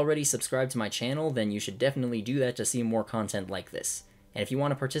haven't already subscribed to my channel, then you should definitely do that to see more content like this. And if you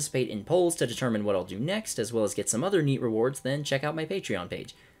want to participate in polls to determine what I'll do next, as well as get some other neat rewards, then check out my Patreon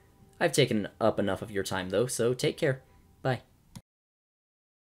page. I've taken up enough of your time though, so take care. Bye.